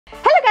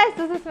guys,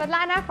 this is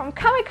Svetlana from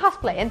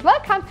Cosplay and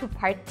welcome to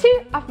part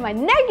 2 of my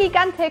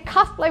Nergigante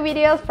cosplay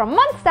videos from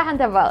Monster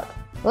Hunter World.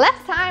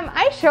 Last time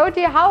I showed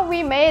you how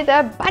we made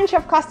a bunch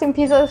of costume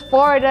pieces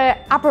for the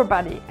upper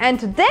body, and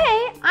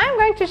today I'm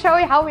going to show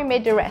you how we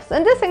made the rest.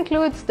 And this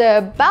includes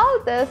the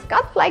belt, the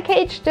Cosplay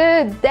cage,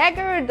 the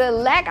dagger, the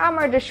leg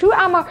armor, the shoe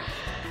armor,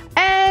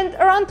 and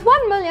around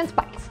 1 million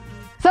spikes.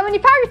 So many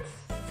parts,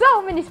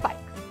 so many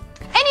spikes.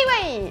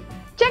 Anyway,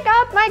 check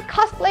out my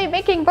cosplay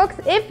making books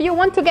if you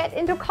want to get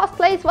into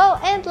cosplay as well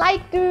and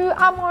like do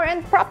armor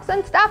and props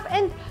and stuff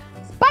and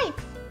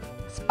spikes.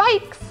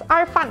 Spikes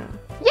are fun.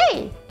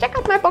 Yay! Check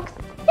out my books.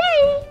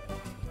 Yay!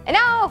 And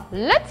now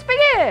let's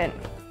begin.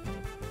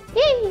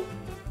 Yay!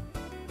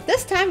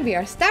 This time we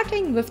are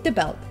starting with the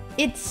belt.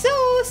 It's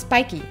so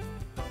spiky.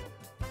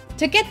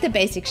 To get the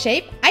basic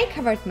shape, I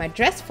covered my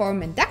dress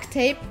form in duct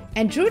tape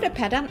and drew the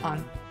pattern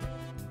on.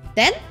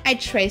 Then I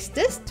traced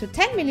this to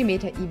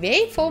 10mm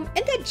EVA foam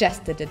and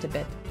adjusted it a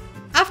bit.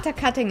 After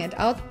cutting it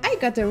out, I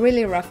got a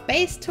really rough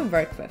base to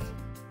work with.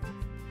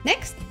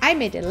 Next, I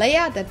made a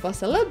layer that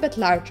was a little bit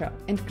larger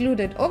and glued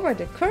it over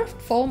the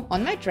curved foam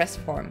on my dress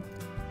form.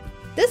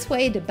 This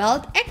way the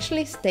belt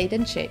actually stayed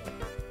in shape.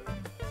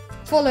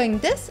 Following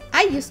this,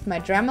 I used my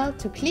Dremel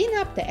to clean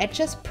up the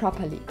edges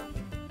properly.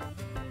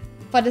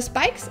 For the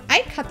spikes,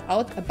 I cut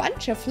out a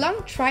bunch of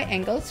long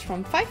triangles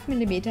from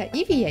 5mm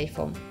EVA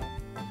foam.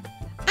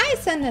 I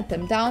sanded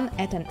them down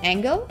at an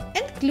angle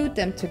and glued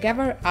them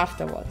together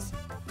afterwards.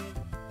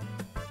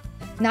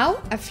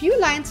 Now a few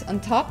lines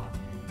on top,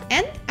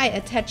 and I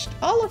attached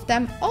all of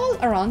them all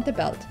around the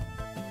belt.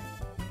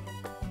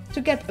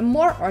 To get a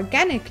more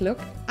organic look,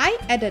 I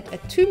added a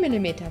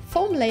 2mm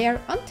foam layer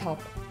on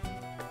top.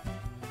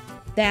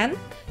 Then,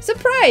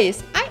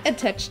 surprise! I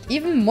attached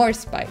even more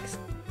spikes.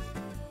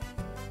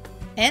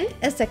 And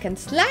a second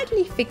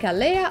slightly thicker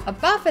layer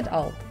above it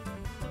all.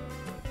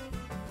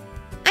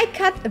 I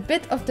cut a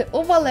bit of the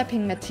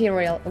overlapping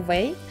material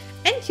away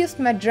and used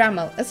my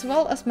Dremel as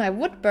well as my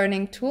wood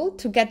burning tool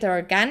to get the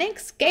organic,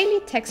 scaly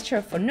texture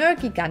for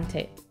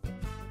Nergigante.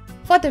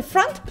 For the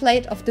front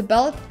plate of the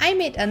belt, I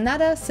made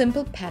another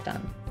simple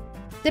pattern.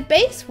 The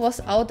base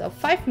was out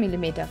of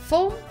 5mm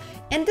foam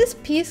and this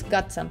piece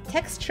got some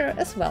texture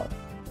as well.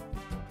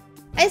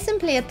 I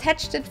simply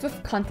attached it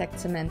with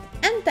contact cement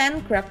and then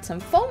grabbed some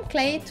foam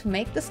clay to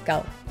make the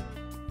skull.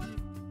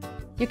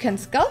 You can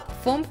sculpt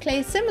foam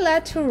clay similar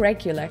to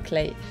regular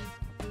clay,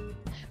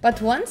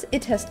 but once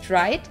it has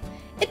dried,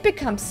 it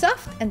becomes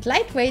soft and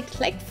lightweight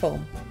like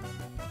foam.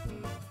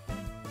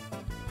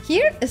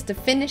 Here is the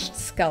finished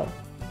skull.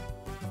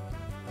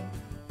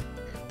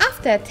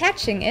 After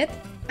attaching it,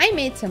 I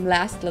made some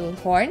last little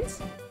horns,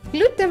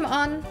 glued them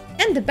on,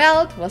 and the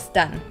belt was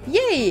done.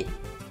 Yay!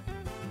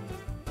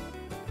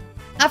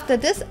 After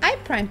this, I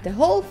primed the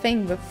whole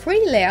thing with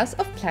 3 layers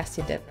of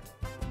Plastidip.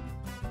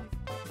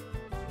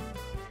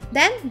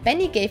 Then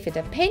Benny gave it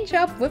a paint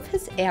job with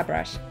his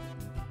airbrush.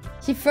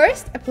 He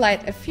first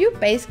applied a few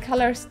base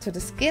colors to the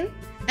skin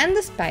and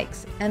the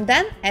spikes and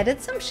then added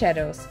some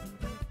shadows.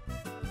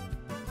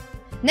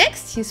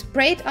 Next he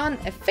sprayed on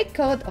a thick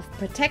coat of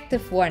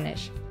protective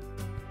varnish.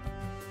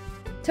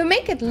 To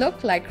make it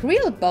look like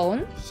real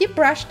bone, he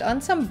brushed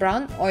on some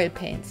brown oil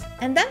paints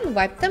and then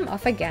wiped them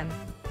off again.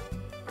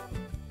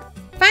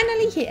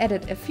 Finally he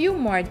added a few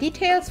more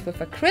details with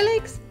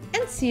acrylics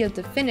and sealed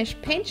the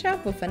finished paint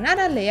job with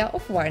another layer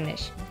of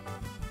varnish.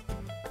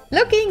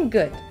 Looking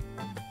good!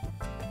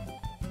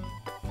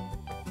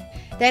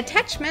 The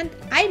attachment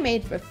I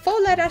made with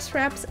faux leather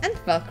straps and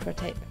velcro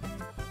tape.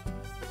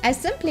 I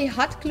simply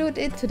hot glued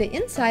it to the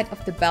inside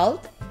of the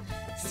belt,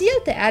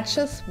 sealed the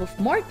edges with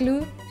more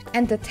glue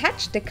and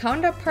attached the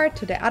counterpart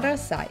to the other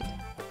side.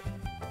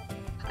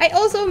 I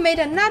also made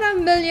another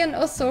million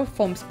or so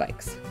foam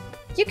spikes.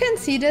 You can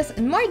see this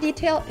in more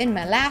detail in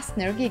my last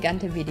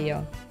Nergigante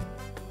video.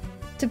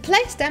 To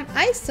place them,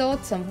 I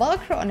sewed some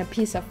velcro on a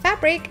piece of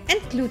fabric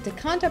and glued the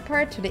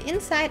counterpart to the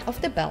inside of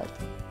the belt.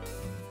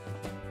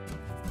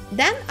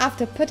 Then,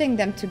 after putting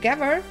them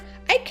together,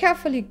 I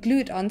carefully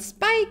glued on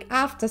spike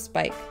after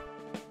spike.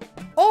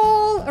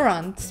 All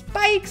around,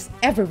 spikes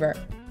everywhere.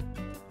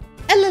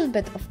 A little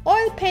bit of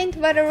oil paint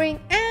weathering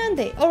and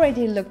they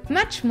already looked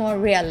much more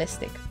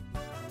realistic.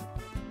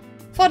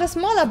 For the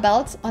smaller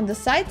belts on the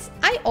sides,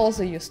 I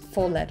also used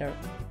faux leather.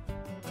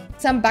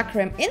 Some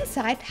buckram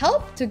inside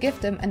helped to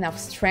give them enough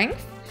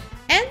strength,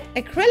 and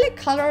acrylic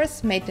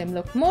colors made them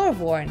look more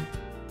worn.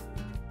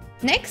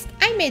 Next,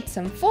 I made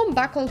some foam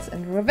buckles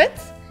and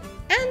rivets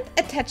and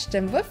attached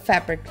them with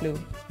fabric glue.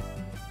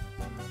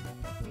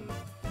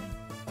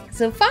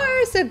 So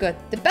far so good,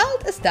 the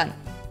belt is done.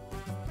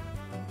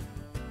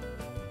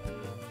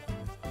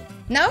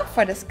 Now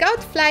for the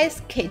Scout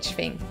Fly's cage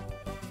thing.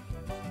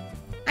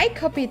 I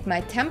copied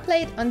my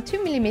template on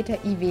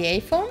 2mm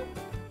EVA foam,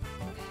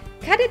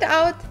 cut it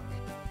out,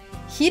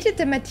 heated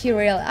the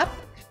material up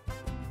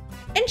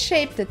and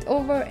shaped it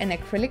over an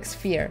acrylic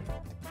sphere.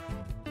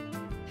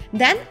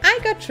 Then I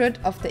got rid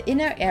of the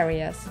inner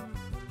areas.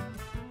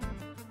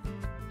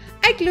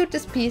 I glued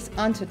this piece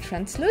onto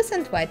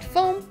translucent white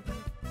foam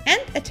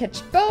and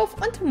attached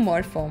both onto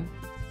more foam.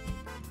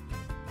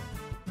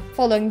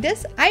 Following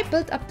this, I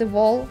built up the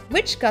wall,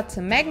 which got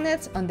some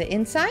magnets on the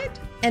inside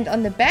and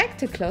on the back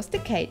to close the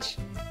cage.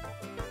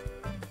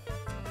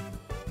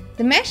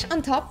 The mesh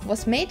on top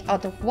was made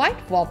out of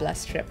white wobbler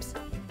strips.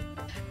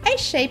 I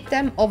shaped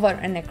them over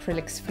an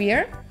acrylic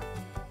sphere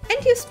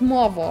and used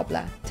more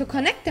wobbler to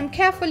connect them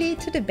carefully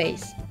to the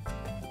base.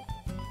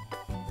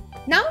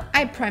 Now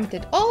I primed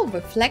it all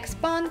with flex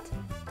bond,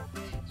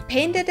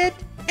 painted it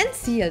and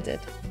sealed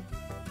it.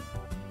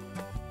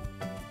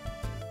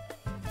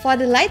 For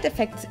the light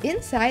effects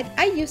inside,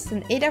 I used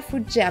an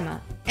Adafruit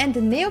jammer and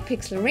a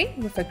NeoPixel ring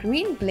with a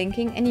green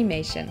blinking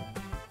animation.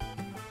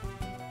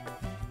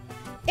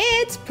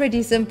 It's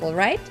pretty simple,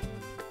 right?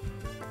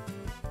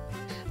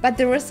 But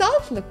the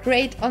result looked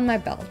great on my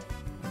belt.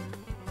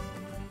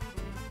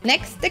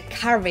 Next, the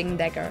carving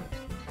dagger.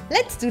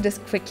 Let's do this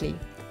quickly.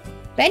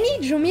 Benny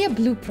drew me a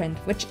blueprint,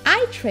 which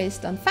I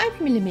traced on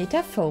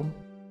 5mm foam.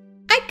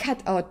 I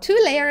cut out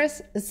 2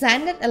 layers,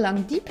 sanded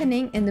along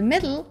deepening in the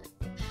middle,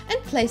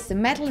 and placed the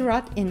metal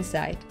rod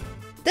inside.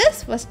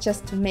 This was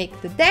just to make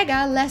the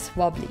dagger less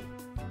wobbly.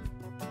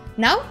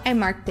 Now I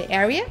marked the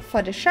area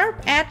for the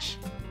sharp edge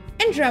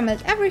and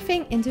dremelled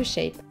everything into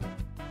shape.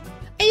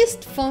 I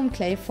used foam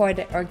clay for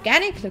the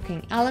organic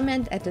looking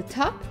element at the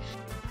top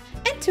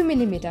and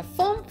 2mm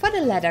foam for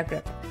the leather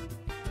grip.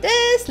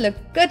 This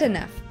looked good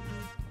enough.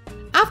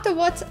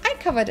 Afterwards I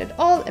covered it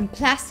all in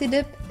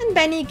Plastidip and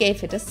Benny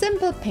gave it a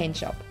simple paint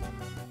job.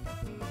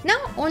 Now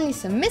only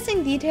some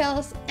missing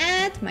details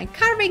and my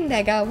carving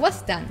dagger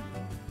was done.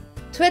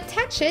 To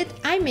attach it,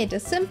 I made a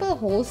simple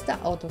holster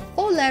out of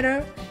faux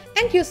leather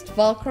and used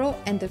Velcro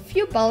and a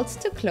few bolts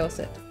to close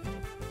it.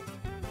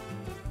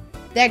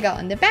 Dagger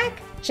on the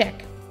back,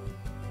 check.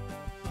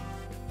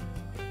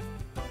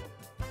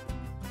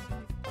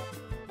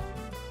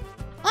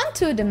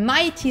 Onto the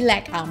mighty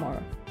leg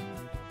armor.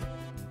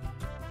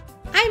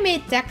 I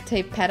made duct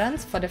tape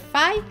patterns for the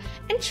thigh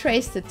and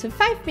traced it to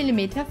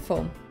 5mm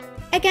foam.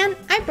 Again,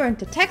 I burned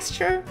the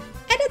texture,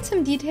 added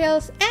some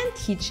details and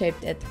heat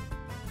shaped it.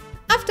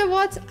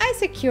 Afterwards, I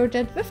secured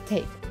it with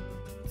tape.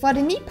 For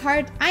the knee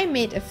part, I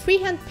made a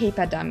freehand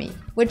paper dummy,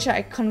 which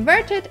I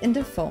converted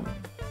into foam.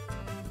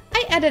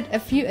 I added a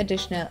few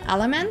additional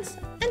elements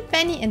and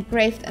Benny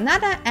engraved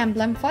another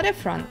emblem for the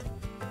front.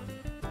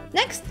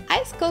 Next,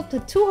 I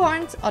sculpted 2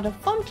 horns out of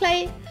foam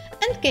clay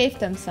and gave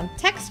them some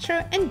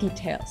texture and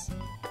details.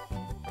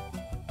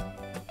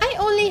 I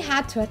only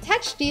had to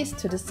attach these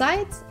to the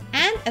sides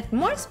and add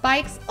more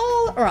spikes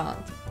all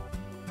around.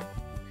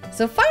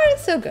 So far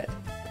so good.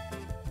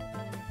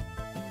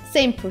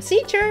 Same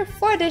procedure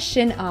for the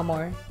shin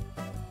armor.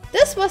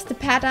 This was the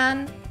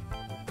pattern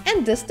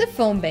and this the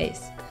foam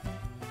base.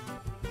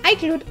 I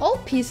glued all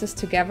pieces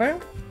together,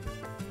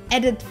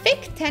 added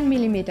thick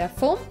 10mm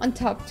foam on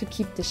top to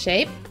keep the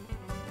shape,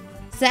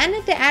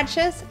 sanded the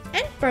edges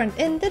and burned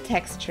in the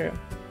texture.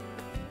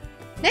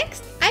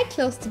 Next, I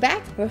closed the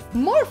back with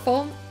more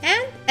foam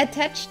and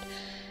attached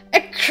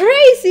a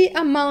crazy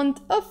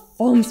amount of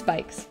foam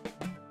spikes.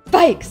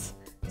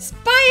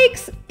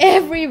 Spikes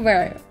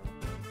everywhere!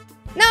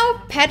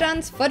 Now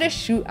patterns for the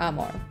shoe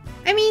armor.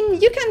 I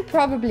mean, you can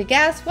probably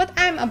guess what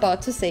I'm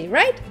about to say,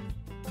 right?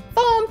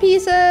 Foam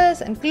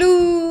pieces and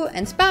glue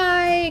and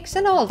spikes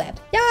and all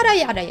that. Yada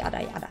yada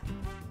yada yada.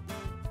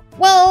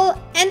 Well,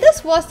 and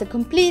this was the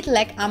complete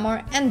leg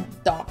armor and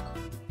dog.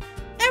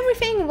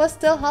 Everything was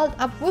still held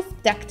up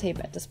with duct tape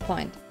at this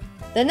point.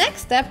 The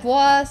next step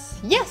was,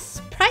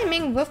 yes,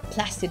 priming with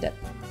Plastidip.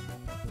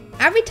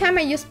 Every time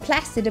I used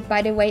Plastidip,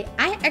 by the way,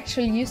 I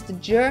actually used the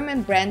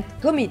German brand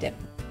Gummidip,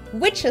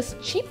 which is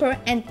cheaper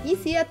and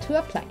easier to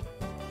apply.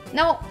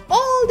 Now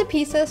all the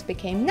pieces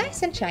became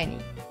nice and shiny.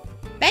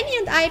 Benny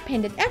and I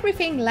painted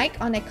everything like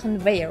on a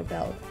conveyor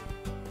belt.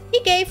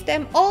 He gave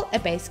them all a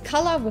base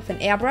color with an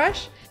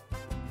airbrush,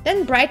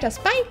 then brighter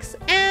spikes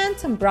and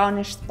some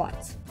brownish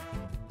spots.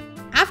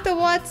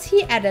 Afterwards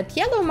he added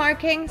yellow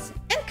markings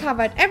and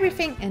covered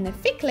everything in a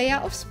thick layer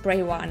of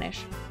spray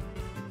varnish.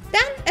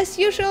 Then, as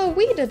usual,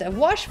 we did a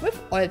wash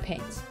with oil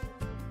paints.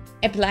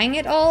 Applying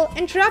it all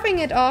and rubbing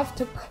it off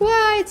took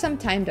quite some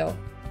time though.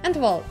 And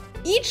well,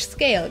 each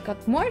scale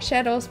got more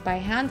shadows by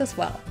hand as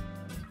well.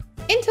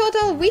 In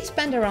total, we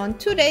spent around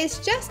 2 days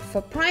just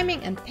for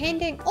priming and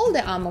painting all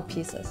the armor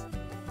pieces.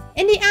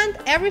 In the end,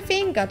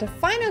 everything got a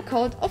final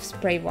coat of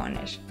spray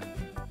varnish.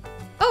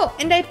 Oh,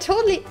 and I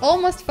totally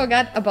almost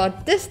forgot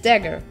about this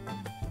dagger.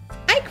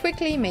 I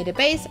quickly made a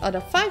base out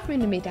of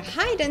 5mm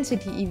high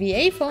density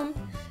EVA foam,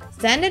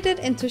 sanded it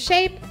into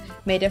shape,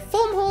 made a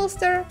foam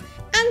holster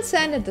and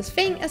sanded this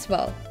thing as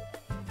well.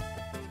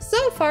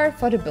 So far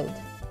for the build.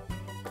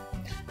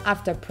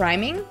 After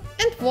priming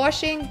and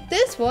washing,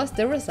 this was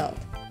the result.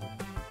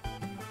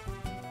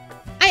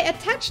 I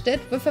attached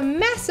it with a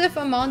massive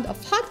amount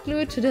of hot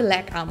glue to the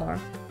leg armor.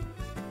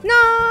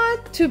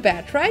 Not too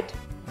bad, right?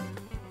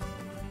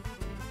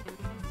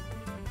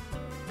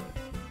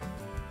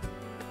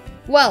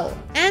 Well,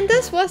 and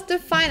this was the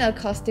final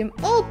costume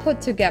all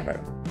put together.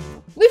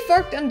 We've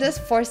worked on this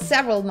for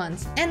several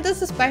months and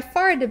this is by far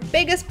far the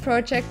biggest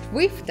project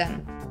we've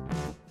done.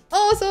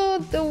 Also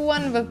the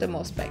one with the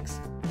most bags.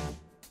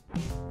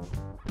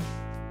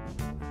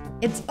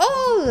 It's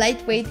all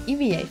lightweight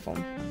EVA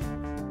foam.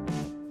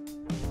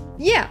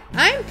 Yeah,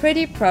 I'm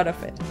pretty proud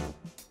of it.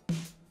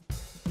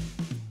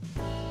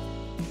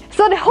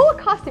 So the whole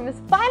costume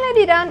is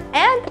finally done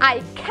and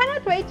I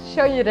cannot wait to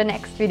show you the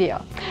next video,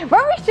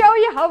 where we show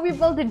you how we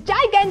built a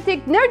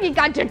gigantic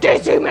Nergigante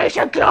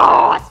Decimation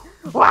Claws!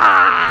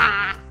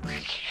 Wow!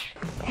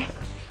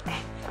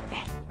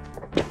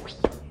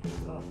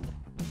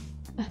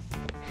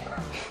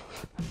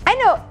 I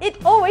know, it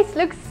always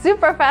looks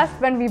super fast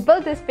when we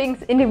build these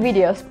things in the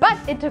videos, but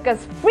it took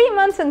us 3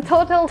 months in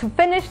total to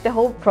finish the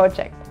whole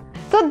project.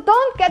 So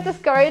don't get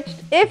discouraged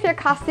if your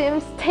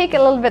costumes take a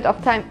little bit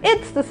of time,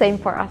 it's the same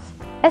for us.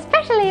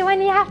 Especially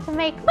when you have to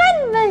make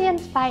 1 million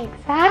spikes.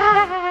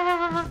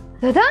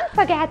 So don't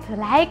forget to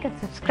like and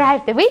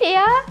subscribe the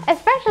video,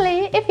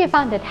 especially if you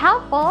found it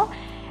helpful.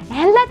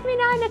 And let me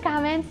know in the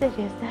comments if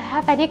you still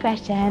have any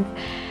questions.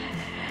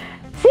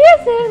 See you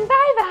soon,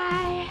 bye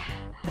bye!